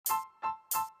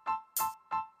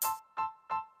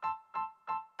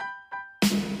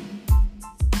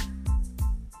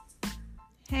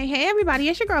Hey, everybody.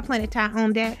 It's your girl, Planet Ty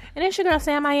on deck. And it's your girl,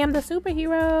 Sam. I am the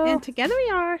superhero. And together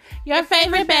we are your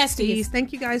favorite besties.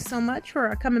 Thank you guys so much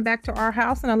for coming back to our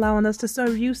house and allowing us to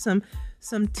serve you some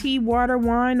tea, water,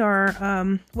 wine, or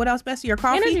what else, Bestie? Your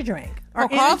coffee? Energy drink. Or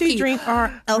energy drink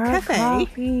or El Cafe.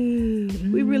 Coffee.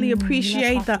 We really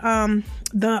appreciate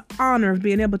the honor of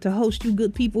being able to host you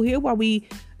good people here while we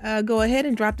go ahead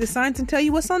and drop the signs and tell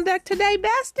you what's on deck today,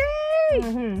 Bestie.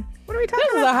 Mm-hmm. What are we talking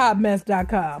about? This is a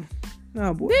hotmess.com.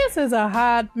 Oh, boy. This is a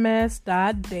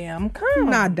hotmess.com.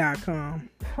 Not.com.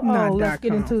 Let's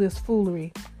get into this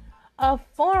foolery. A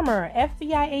former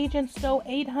FBI agent stole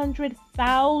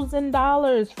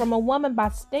 $800,000 from a woman by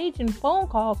staging phone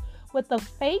calls with a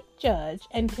fake judge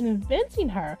and convincing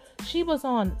her she was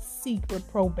on secret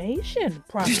probation,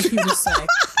 prosecutors say.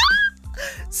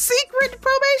 Secret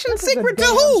probation? Secret to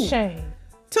who? Shame.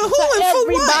 To who and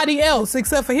for what? Everybody else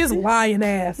except for his lying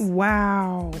ass.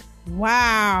 Wow.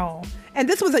 And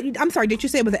this was I'm sorry, did you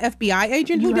say it was an FBI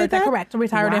agent who did that? Correct. A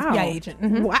retired FBI agent.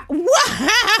 Mm-hmm. Wow. You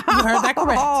heard that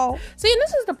correct. See, and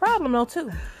this is the problem though too.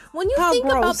 When you think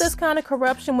about this kind of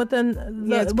corruption within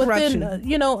what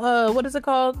is it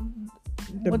called?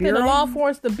 Within the law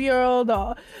force, the bureau,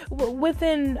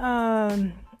 within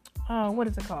what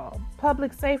is it called?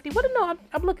 Public safety.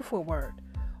 I'm looking for a word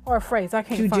or a phrase. I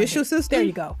can't find it. Judicial system. There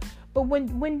you go. But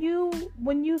when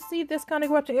you see this kind of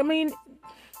corruption, I mean,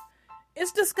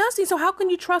 it's disgusting. So how can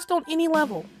you trust on any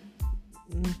level?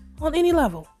 On any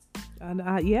level?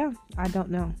 Yeah, I don't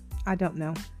know. I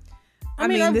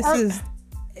mean,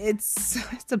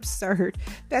 it's absurd.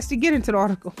 That's to get into the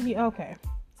article. Yeah, okay.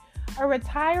 A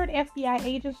retired FBI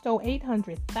agent stole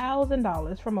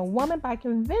 $800,000 from a woman by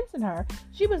convincing her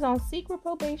she was on secret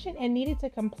probation and needed to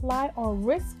comply or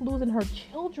risk losing her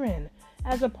children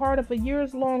as a part of a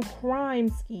years-long crime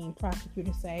scheme,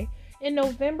 prosecutors say. In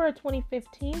November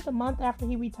 2015, the month after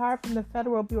he retired from the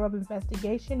Federal Bureau of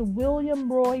Investigation,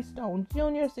 William Roy Stone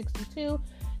Jr., 62,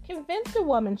 convinced a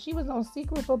woman she was on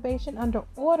secret probation under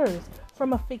orders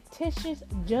from a fictitious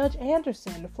Judge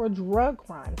Anderson for drug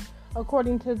crimes.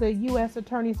 According to the U.S.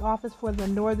 Attorney's Office for the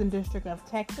Northern District of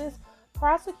Texas,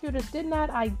 prosecutors did not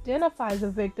identify the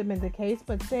victim in the case,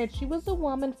 but said she was a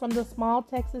woman from the small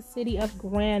Texas city of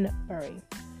Granbury.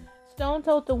 Stone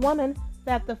told the woman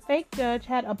that the fake judge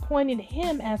had appointed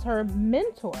him as her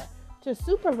mentor to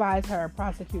supervise her,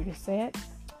 prosecutors said.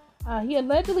 He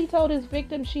allegedly told his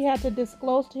victim she had to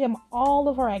disclose to him all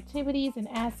of her activities and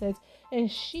assets, and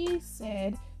she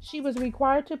said she was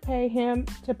required to pay him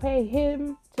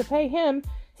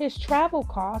his travel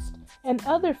costs and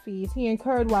other fees he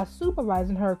incurred while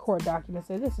supervising her, court documents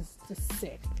said. This is just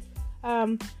sick.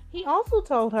 He also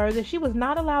told her that she was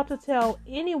not allowed to tell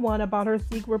anyone about her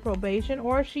secret probation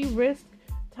or she risked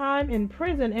time in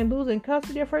prison and losing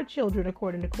custody of her children,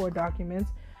 according to court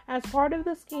documents. As part of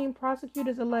the scheme,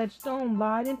 prosecutors alleged Stone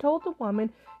lied and told the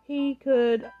woman he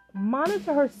could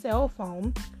monitor her cell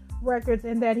phone records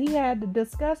and that he had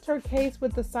discussed her case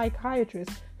with the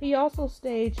psychiatrist. He also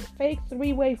staged fake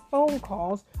three-way phone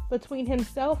calls between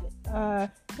himself,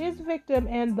 his victim,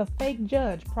 and the fake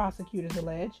judge, prosecutors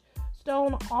allege.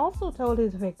 Stone also told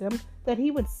his victim that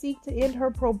he would seek to end her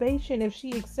probation if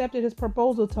she accepted his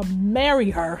proposal to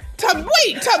marry her. To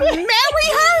marry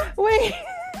her? Wait.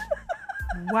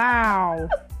 Wow.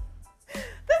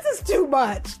 This is too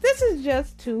much. This is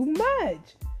just too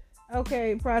much.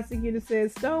 Okay, prosecutor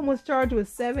says Stone was charged with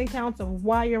 7 counts of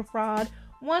wire fraud,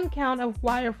 1 count of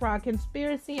wire fraud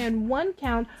conspiracy, and 1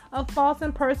 count of false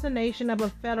impersonation of a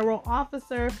federal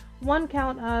officer, 1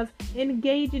 count of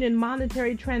engaging in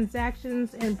monetary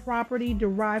transactions and property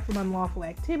derived from unlawful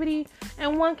activity,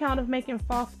 and 1 count of making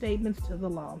false statements to the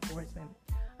law enforcement.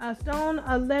 Stone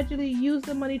allegedly used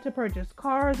the money to purchase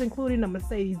cars, including a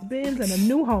Mercedes-Benz and a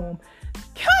new home.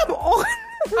 Come on!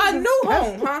 A new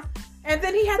home, huh? And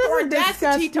then he had the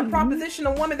audacity to proposition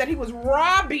a woman that he was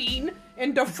robbing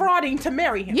and defrauding to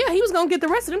marry him. Yeah, he was going to get the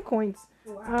rest of them coins.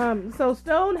 Wow. So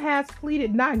Stone has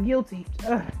pleaded not guilty.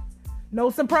 No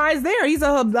surprise there. He's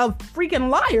a freaking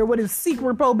liar with his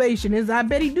secret probation. I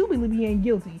bet he do believe he ain't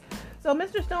guilty. So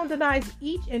Mr. Stone denies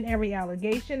each and every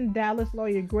allegation. Dallas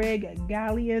lawyer Greg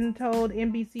Gallion told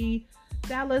NBC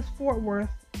Dallas Fort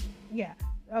Worth. Yeah.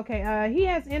 Okay, he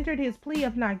has entered his plea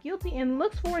of not guilty and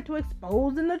looks forward to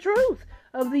exposing the truth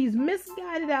of these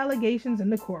misguided allegations in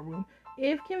the courtroom.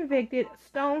 If convicted,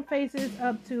 Stone faces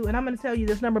up to, and I'm going to tell you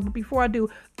this number, but before I do,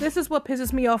 this is what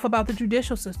pisses me off about the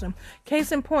judicial system.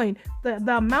 Case in point, the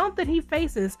amount that he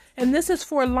faces, and this is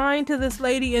for lying to this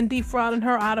lady and defrauding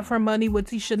her out of her money, which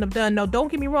he shouldn't have done. No, don't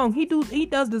get me wrong, he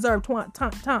does deserve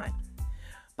time.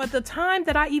 But the time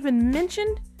that I even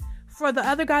mentioned for the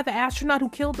other guy, the astronaut who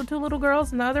killed the 2 little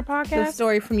girls in the other podcast. The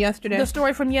story from yesterday. The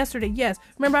story from yesterday, yes.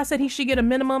 Remember I said he should get a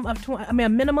minimum of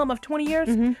 20 years?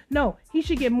 Mm-hmm. No, he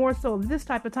should get more so this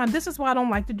type of time. This is why I don't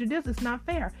like to do this. It's not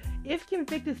fair. If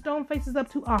convicted, Stone faces up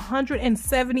to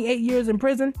 178 years in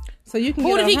prison. So you can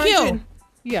Who get did he kill?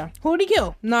 Yeah. Who did he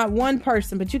kill? Not one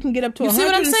person, but you can get up to You see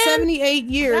what I'm saying? 178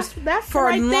 years That's for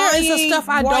right there lying, is the stuff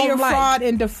I wire don't like. fraud,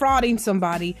 and defrauding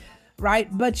somebody, right?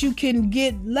 But you can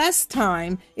get less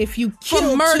time if you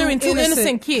kill For murdering 2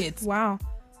 innocent kids. Wow.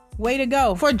 Way to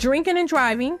go. For drinking and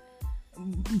driving,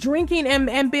 drinking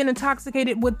and being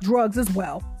intoxicated with drugs as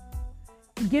well.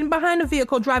 Getting behind a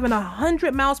vehicle, driving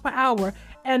 100 miles per hour,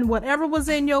 and whatever was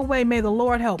in your way, may the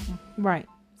Lord help you. Right.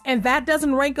 And that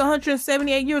doesn't rank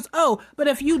 178 years. Oh, but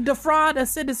if you defraud a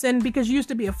citizen because you used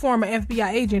to be a former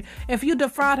FBI agent, if you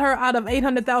defraud her out of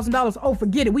 $800,000, oh,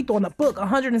 forget it. We throwing a book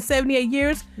 178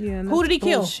 years. Yeah, who did he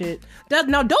bullshit. kill?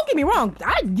 Now, don't get me wrong.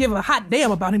 I give a hot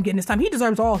damn about him getting his time. He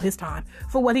deserves all his time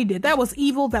for what he did. That was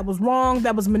evil. That was wrong.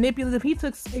 That was manipulative. He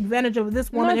took advantage of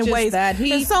this woman in ways.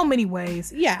 In so many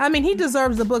ways. Yeah. I mean, he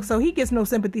deserves the book, so he gets no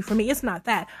sympathy from me. It's not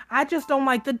that. I just don't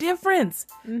like the difference.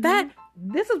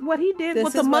 This is what he did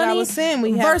with the money. What I was saying.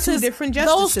 We have 2 different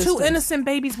justice those 2 systems. innocent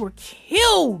babies were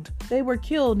killed. They were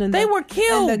killed. And they were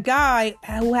killed. And the guy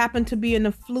who happened to be an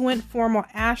affluent former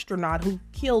astronaut who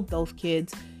killed those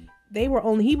kids, he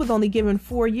was only given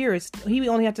 4 years. He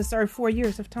only had to serve 4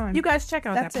 years of time. You guys check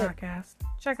out That's that it. podcast.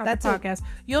 Check out That's the podcast.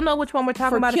 You'll know which one we're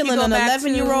talking For about. killing if you go an back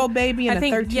 11-year-old baby and I a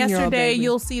think 13-year-old yesterday baby.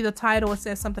 you'll see the title. It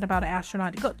says something about an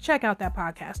astronaut. Go check out that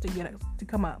podcast to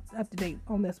come up to date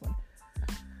on this one.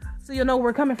 So you'll know where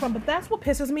we're coming from. But that's what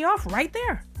pisses me off right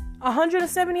there.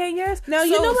 178 years. Now,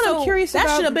 you know what I'm curious that about?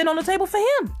 That should have been on the table for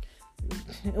him.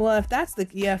 Well, if that's the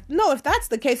case,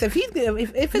 if it's No, on I'm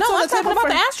the table talking about for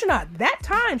the astronaut. That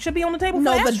time should be on the table for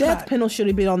the the astronaut. death penalty should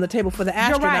have been on the table for the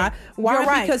astronaut. right. Why? You're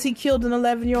right. Because he killed an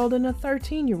 11-year-old and a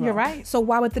 13-year-old. You're right. So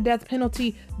why would the death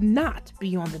penalty not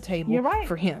be on the table You're right.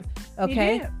 for him? He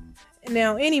Okay. did.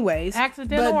 Now, anyways,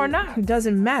 Accidental or not. it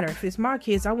doesn't matter. If it's my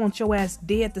kids, I want your ass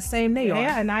dead the same they are.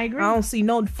 Yeah, and I agree. I don't see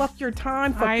no fuck your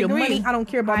time, fuck your agree. money. I don't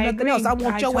care about I nothing agree. else. I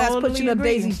want I your ass totally pushing up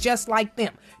agree. daisies just like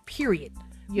them. Period.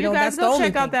 You know, guys that's the go only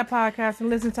check thing. out that podcast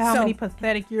and listen to how many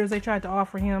pathetic years they tried to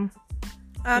offer him.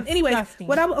 Anyways,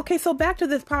 Disgusting. so back to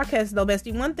this podcast though,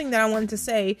 Bestie. One thing that I wanted to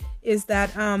say is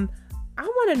that I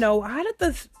want to know, how did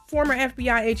the former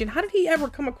FBI agent, how did he ever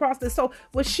come across this? So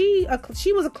was she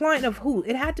was a client of who?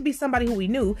 It had to be somebody who we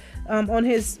knew on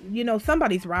his,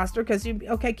 somebody's roster. Because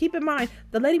keep in mind,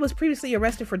 the lady was previously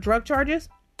arrested for drug charges,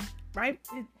 right?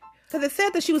 Because it said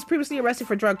that she was previously arrested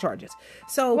for drug charges.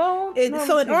 So in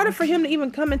order for him to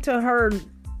even come into her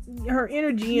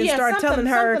energy and start telling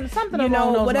her, something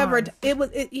whatever,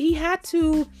 he had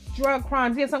to. Drug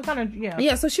crimes, some kind of,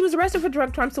 Yeah, so she was arrested for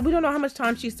drug crimes, so we don't know how much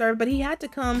time she served, but he had to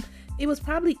come. It was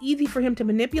probably easy for him to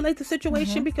manipulate the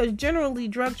situation because generally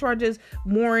drug charges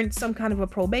warrant some kind of a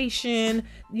probation,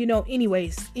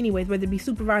 anyways, whether it be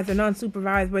supervised or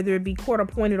non-supervised, whether it be court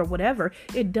appointed or whatever,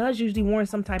 it does usually warrant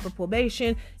some type of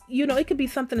probation. It could be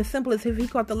something as simple as if he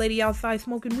caught the lady outside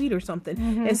smoking weed or something.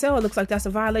 And so it looks like that's a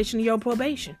violation of your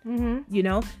probation,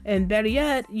 and better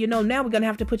yet, now we're going to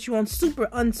have to put you on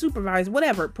unsupervised,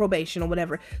 whatever, probation or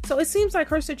whatever. So it seems like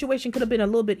her situation could have been a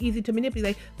little bit easy to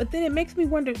manipulate, but then it makes me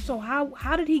wonder, so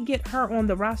how did he get her on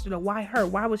the roster? Why her?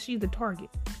 Why was she the target?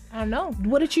 I don't know.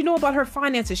 What did you know about her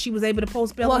finances? She was able to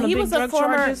post bail on the big drug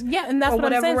charges? Yeah, and that's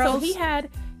what I'm saying. Else? So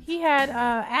he had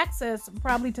access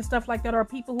probably to stuff like that, or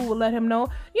people who would let him know.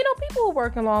 People who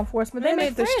work in law enforcement, they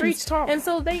make the friends. streets talk, and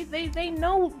so they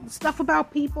know stuff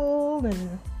about people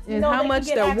and how much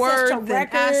they're worth, and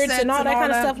records and all that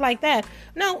kind of stuff like that.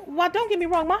 Now, don't get me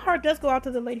wrong, my heart does go out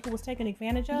to the lady who was taken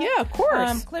advantage of. Yeah, of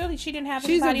course. Clearly, she didn't have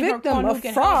She's anybody a in her victim corner of who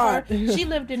could fraud. help her. She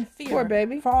lived in fear, Poor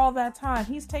baby, for all that time.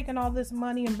 He's taking all this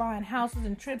money and buying houses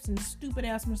and trips and stupid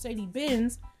ass Mercedes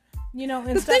Benz.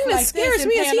 And the thing that scares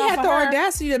me is he had the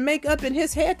audacity to make up in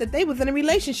his head that they was in a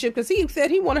relationship, because he said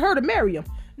he wanted her to marry him.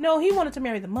 No, he wanted to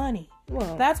marry the money.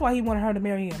 Well, that's why he wanted her to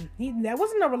marry him. That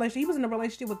wasn't a relationship. He was in a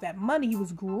relationship with that money. He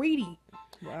was greedy.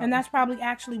 Wow. And that's probably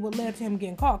actually what led to him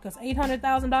getting caught. Because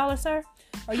 $800,000, sir?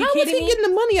 Are you kidding me? How was he getting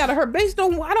the money out of her based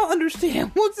on? I don't understand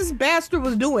what this bastard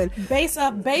was doing. Based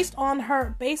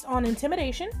on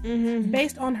intimidation,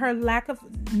 based on her lack of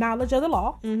knowledge of the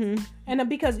law, and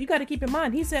because you got to keep in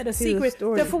mind, he said a secret.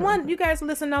 For one, you guys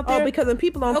listen out there. Oh, because when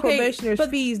people on probation, there's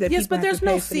fees that yes, people but there's have to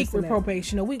no pay secret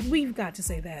probation. We've got to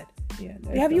say that. Yeah.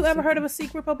 Have you ever heard of a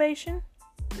secret probation?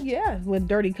 Yeah, when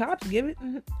dirty cops give it.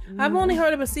 I've only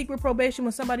heard of a secret probation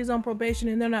when somebody's on probation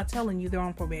and they're not telling you they're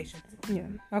on probation. Yeah.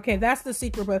 Okay, that's the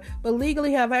secret. But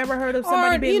legally, have I ever heard of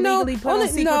somebody being legally put on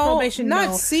secret probation?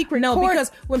 Not secret. No, Court,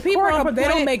 because when people are on, they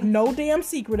don't appointed- make no damn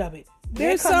secret of it.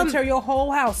 There's They're coming some- to tear your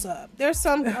whole house up. There's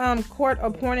some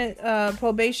court-appointed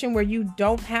probation where you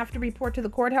don't have to report to the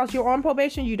courthouse. You're on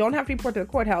probation. You don't have to report to the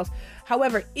courthouse.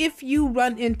 However, if you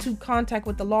run into contact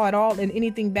with the law at all and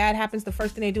anything bad happens, the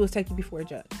first thing they do is take you before a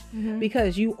judge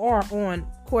because you are on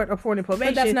court-appointed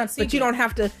probation. But that's not secret. But you don't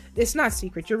have to. It's not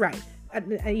secret. You're right.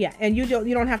 Yeah, and you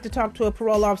don't have to talk to a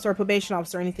parole officer or probation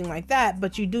officer or anything like that.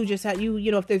 But you do just have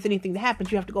you know if there's anything that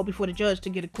happens, you have to go before the judge to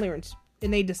get a clearance.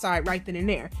 And they decide right then and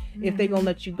there if they're going to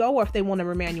let you go or if they want to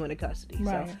remand you into custody.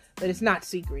 Right. So, but it's not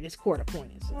secret. It's court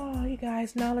appointed. So. Oh, you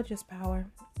guys, knowledge is power.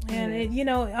 And,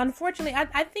 unfortunately,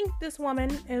 I think this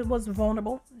woman was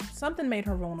vulnerable. Something made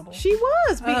her vulnerable. She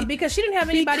was. Because she didn't have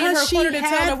anybody in her corner to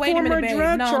tell her, wait a minute, babe.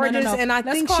 Drug No. And I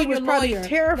think she was probably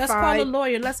terrified. Let's call a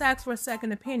lawyer. Let's ask for a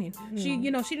second opinion. She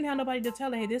didn't have nobody to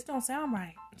tell her, hey, this don't sound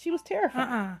right. She was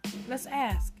terrified. Let's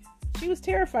ask. She was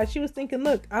terrified. She was thinking,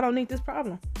 look, I don't need this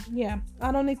problem. Yeah.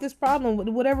 I don't need this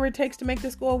problem. Whatever it takes to make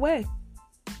this go away.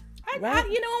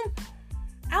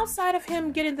 Outside of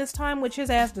him getting this time, which his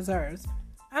ass deserves,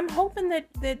 I'm hoping that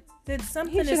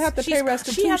something he should have to pay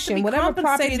restitution. Whatever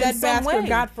property that bastard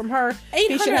got from her,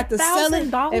 he should have to sell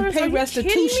it and pay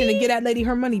restitution and get that lady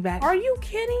her money back. Are you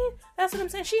kidding? That's what I'm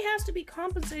saying. She has to be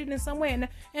compensated in some way.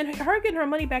 And her getting her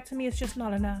money back to me is just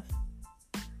not enough.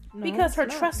 No, because her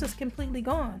trust is completely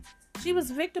gone. She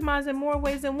was victimized in more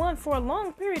ways than one for a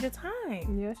long period of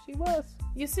time. Yes, she was.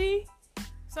 You see?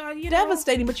 So,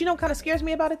 devastating, but what kind of scares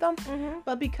me about it though?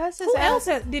 But because who else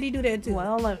did he do that to?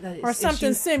 Well, or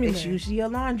something similar. It's usually a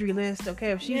laundry list,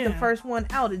 okay? If she's the first one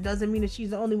out, it doesn't mean that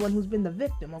she's the only one who's been the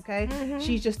victim, okay?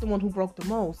 She's just the one who broke the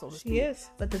mold, so to speak. She is.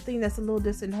 But the thing that's a little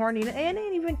disheartening and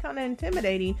ain't even kind of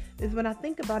intimidating is when I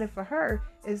think about it for her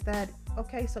is that,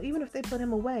 okay, so even if they put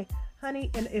him away, honey,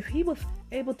 and if he was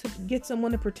able to get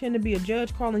someone to pretend to be a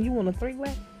judge calling you on a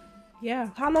three-way, yeah,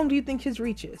 how long do you think his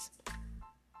reach is?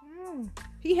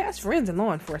 He has friends in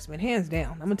law enforcement, hands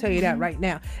down. I'm gonna tell you that right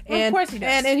now. And of course he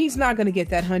does. And he's not gonna get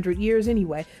that 100 years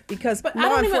anyway, because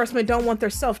law enforcement don't want their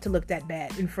self to look that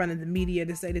bad in front of the media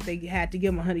to say that they had to give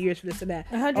him 100 years for this or that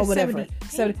or whatever.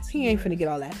 So he ain't finna get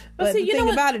all that. But see, the thing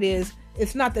about it is,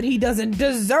 it's not that he doesn't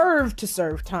deserve to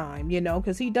serve time,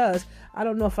 because he does. I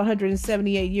don't know if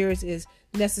 178 years is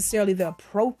necessarily the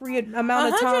appropriate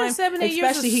amount of time,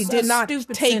 especially he did not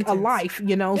take a life,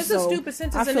 It's so a stupid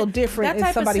sentence. I feel different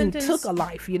if somebody who took a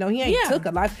life, he ain't took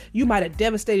a life. You might have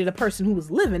devastated a person who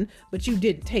was living, but you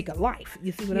didn't take a life.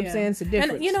 You see what I'm saying? It's a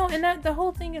difference. And that the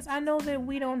whole thing is, I know that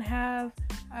we don't have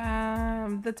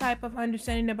the type of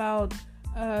understanding about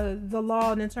the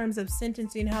law and in terms of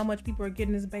sentencing, how much people are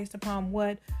getting is based upon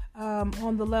what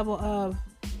on the level of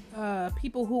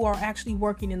people who are actually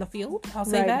working in the field. I'll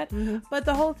say that. But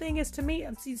the whole thing is, to me,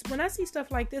 when I see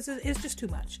stuff like this, it's just too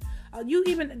much. You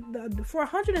even for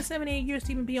 178 years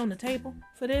to even be on the table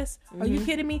for this? Are you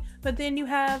kidding me? But then you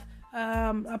have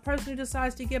a person who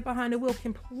decides to get behind the wheel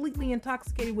completely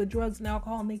intoxicated with drugs and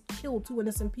alcohol, and they kill 2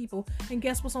 innocent people. And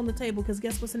guess what's on the table? Because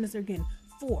guess what sentence they're getting?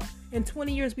 4. And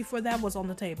 20 years before that was on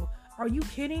the table. Are you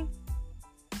kidding?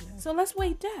 So let's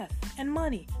weigh death and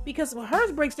money, because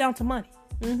hers breaks down to money.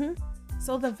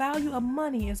 So the value of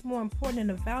money is more important than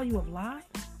the value of lives.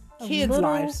 Kids'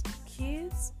 lives.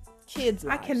 Kids'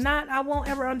 lives. I won't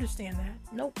ever understand that.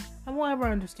 Nope. I won't ever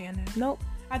understand that. Nope.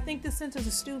 I think this sentence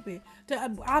is stupid.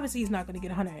 Obviously, he's not going to get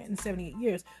 178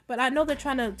 years, but I know they're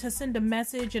trying to send a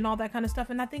message and all that kind of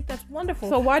stuff, and I think that's wonderful.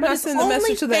 So why not send the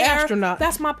message to the astronaut?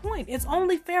 That's my point. It's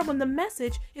only fair when the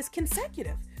message is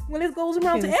consecutive, when it goes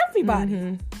around to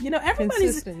everybody.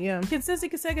 Everybody's consistent,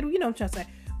 consecutive. You know what I'm trying to say.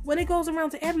 When it goes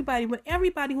around to everybody, when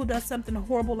everybody who does something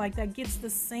horrible like that gets the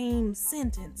same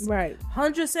sentence. Right.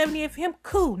 178 for him,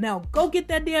 cool. Now go get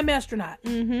that damn astronaut.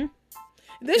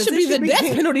 This should be the death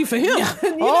penalty for him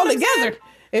altogether.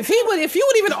 If you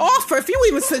would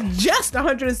even suggest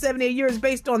 178 years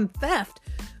based on theft,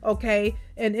 okay,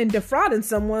 and defrauding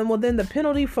someone, well, then the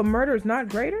penalty for murder is not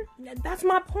greater. That's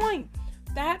my point.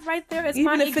 That right there is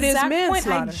even my if it is exact point.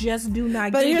 I just do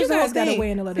not get it. Here's You guys the gotta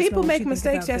weigh in and let us people know make what you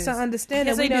think mistakes. about Yes, I this. understand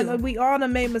Yes, it. We all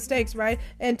done made mistakes, right?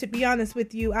 And to be honest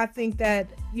with you, I think that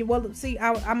I'm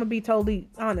gonna be totally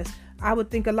honest. I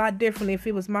would think a lot differently if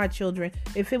it was my children.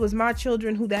 If it was my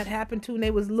children who that happened to and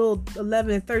they was little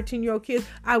 11 and 13-year-old kids,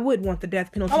 I would want the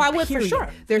death penalty. Oh, I would period. for sure.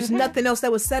 There's nothing else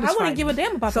that would satisfy I wouldn't give a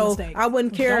damn about the mistake. I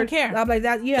wouldn't care. Don't care. I'm like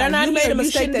that. Yeah, you made here. a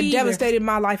mistake that devastated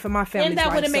my life and my family's and that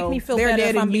life. wouldn't make me feel better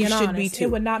if I'm being honest. It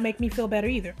would not make me feel better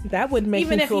either. That wouldn't make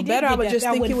Even me if feel he did better. I get would that, just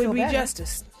that think it wouldn't would be feel better.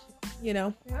 justice.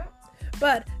 Yeah.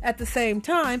 But at the same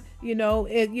time,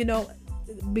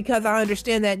 because I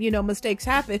understand that, mistakes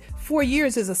happen. 4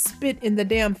 years is a spit in the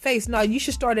damn face. Now, you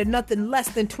should start at nothing less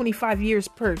than 25 years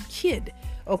per kid.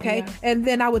 Okay. Yeah. And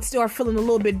then I would start feeling a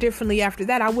little bit differently after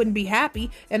that. I wouldn't be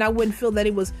happy and I wouldn't feel that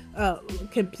it was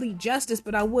complete justice,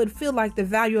 but I would feel like the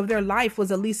value of their life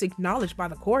was at least acknowledged by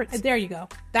the courts. There you go.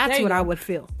 That's what I would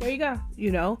feel. There you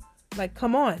go. Like,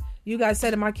 come on. You guys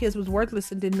said that my kids was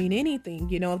worthless and didn't mean anything.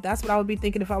 That's what I would be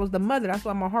thinking if I was the mother. That's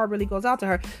why my heart really goes out to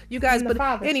her. You guys, but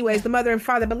anyways, the mother and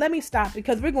father. But let me stop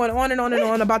because we're going on and on and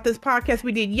on about this podcast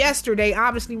we did yesterday.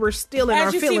 Obviously, we're still in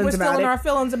our feelings about it. We're still in our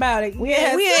feelings about it. We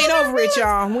ain't over it,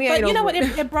 y'all. But you know what?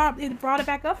 It brought it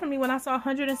back up for me when I saw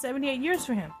 178 years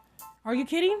for him. Are you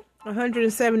kidding?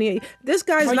 178. This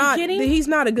guy's not. He's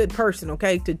not a good person.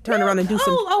 Okay, to turn around and do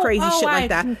some crazy shit like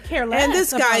that. I care less and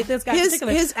this guy, his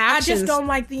actions. I just don't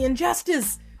like the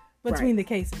injustice between the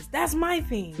cases. That's my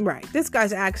thing. Right. This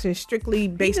guy's actions strictly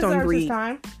based on greed. His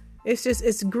time.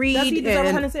 It's greed. Does he deserve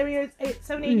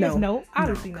 178 years? No,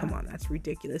 obviously not. Come on, that's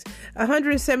ridiculous.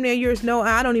 178 years? No,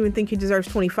 I don't even think he deserves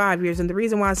 25 years. And the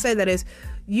reason why I say that is,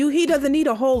 he doesn't need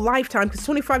a whole lifetime, because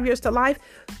 25 years to life,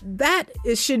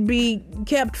 should be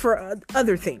kept for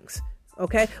other things.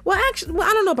 Okay. Well, actually,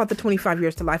 I don't know about the 25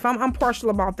 years to life. I'm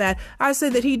partial about that. I say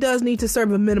that he does need to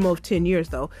serve a minimum of 10 years,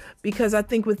 though, because I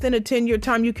think within a 10-year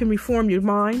time, you can reform your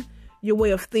mind, your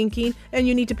way of thinking, and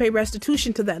you need to pay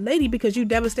restitution to that lady because you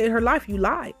devastated her life. You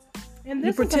lied. And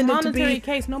this is a monetary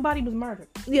case. Nobody was murdered.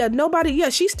 Yeah, nobody. Yeah,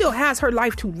 she still has her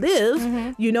life to live.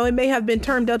 Mm-hmm. It may have been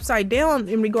turned upside down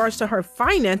in regards to her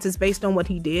finances based on what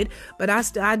he did, but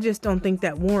I just don't think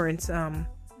that warrants.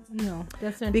 No,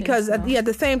 that's because at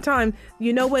the same time,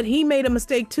 you know what? He made a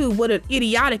mistake too. What an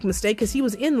idiotic mistake, because he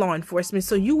was in law enforcement,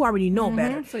 so you already know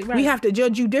better. So, right. We have to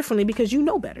judge you differently because you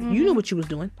know better. You knew what you was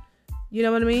doing. You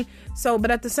know what I mean? So,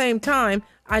 but at the same time,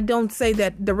 I don't say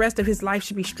that the rest of his life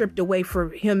should be stripped away for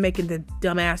him making the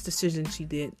dumbass decisions he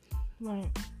did. Right.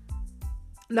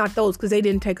 Not those, because they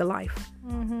didn't take a life.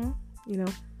 Mm-hmm.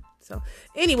 So,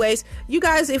 anyways, you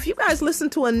guys, if you guys listen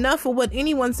to enough of what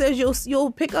anyone says,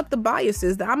 you'll pick up the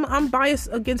biases. I'm biased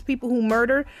against people who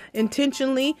murder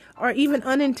intentionally or even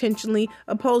unintentionally,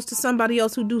 opposed to somebody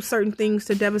else who do certain things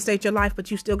to devastate your life, but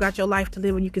you still got your life to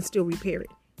live and you can still repair it.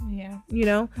 Yeah.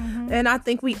 And I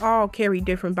think we all carry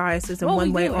different biases in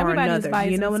one way or another.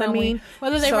 You know what I mean?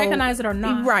 Whether they recognize it or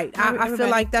not. Right. I feel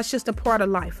like that's just a part of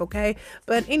life. Okay.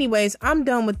 But anyways, I'm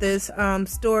done with this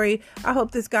story. I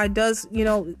hope this guy does,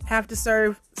 have to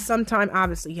serve some time.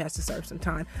 Obviously, he has to serve some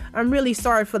time. I'm really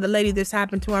sorry for the lady this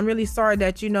happened to. I'm really sorry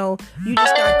that, you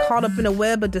just got caught up in a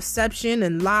web of deception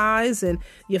and lies, and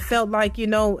you felt like,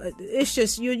 it's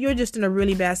just, you're just in a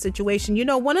really bad situation.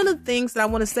 One of the things that I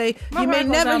want to say, you may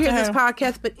never hear this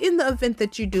podcast, but in the event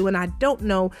that you do, and I don't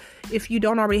know if you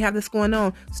don't already have this going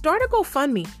on, start a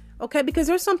GoFundMe. Okay, because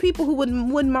there's some people who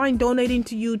wouldn't mind donating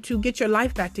to you to get your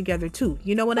life back together too.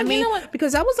 You know what I mean? You know what?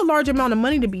 Because that was a large amount of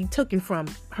money to be taken from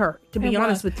her, to be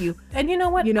honest with you. And you know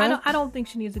what? I don't think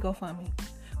she needs to GoFundMe.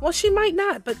 Well, she might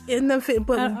not, but I don't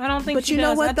think. But she you know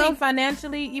does. what? I think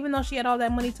financially, even though she had all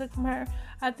that money took from her,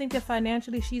 I think that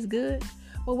financially she's good.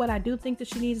 But what I do think that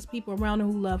she needs is people around her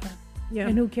who love her,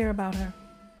 and who care about her.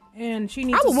 And she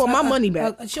needs. I would want my money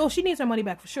back. She needs her money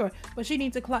back for sure. But she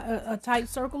needs a tight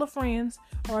circle of friends,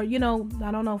 or I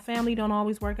don't know. Family don't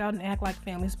always work out and act like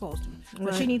family's supposed to.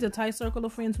 But she needs a tight circle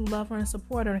of friends who love her and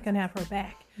support her and can have her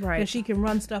back. Right. And she can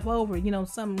run stuff over.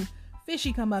 Something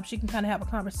fishy come up, she can kind of have a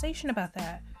conversation about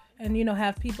that. And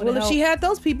have people. Well, if she had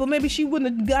those people, maybe she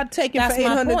wouldn't have got taken for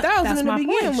 $800,000 in the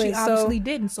beginning with. She obviously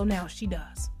didn't. So now she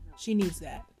does. She needs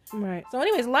that. Right. So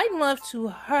anyways, light and love to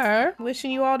her. Wishing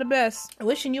you all the best.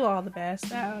 Wishing you all the best.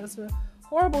 That was a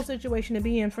horrible situation to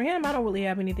be in. For him, I don't really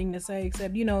have anything to say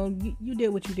except, you did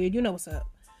what you did. You know what's up.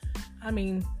 I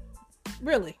mean,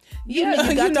 really. You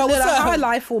got to live a high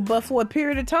life for a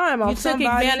period of time. You took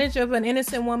advantage of an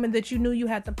innocent woman that you knew you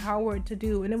had the power to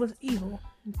do, and it was evil.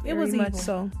 It was evil. Much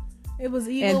so. It was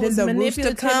evil. And it was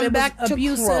manipulative. It was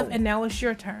abusive. And now it's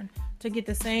your turn to get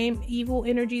the same evil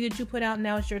energy that you put out.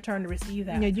 Now it's your turn to receive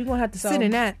that. Yeah, you're going to have to sit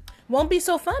in that. Won't be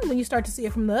so fun when you start to see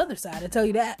it from the other side. I tell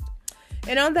you that.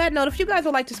 And on that note, if you guys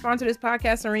would like to sponsor this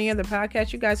podcast or any other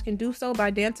podcast, you guys can do so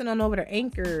by dancing on over to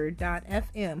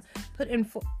anchor.fm. Put in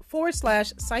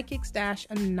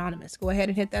patreon.com/psychics-anonymous. Go ahead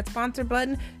and hit that sponsor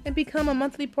button and become a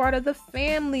monthly part of the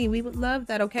family. We would love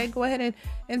that, okay? Go ahead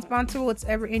and sponsor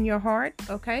whatever in your heart,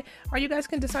 okay? Or you guys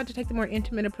can decide to take the more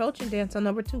intimate approach and dance on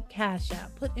over to Cash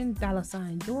App. Put in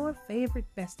 $, your favorite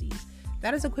besties.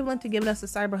 That is equivalent to giving us a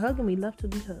cyber hug, and we love to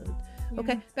be hugged.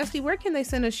 Okay, Bestie, where can they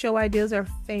send us show ideas or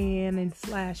fan and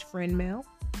 / friend mail?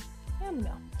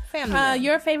 Family mail.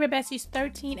 Your favorite besties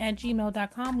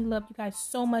 13@gmail.com. We love you guys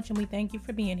so much, and we thank you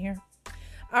for being here.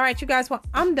 All right, you guys. Well,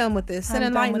 I'm done with this.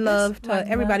 Sending light and love to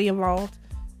everybody involved.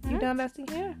 You done, Bestie?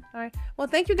 Yeah. All right. Well,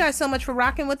 thank you guys so much for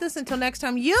rocking with us. Until next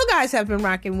time, you guys have been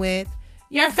rocking with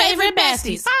your favorite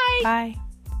besties. Bye. Bye.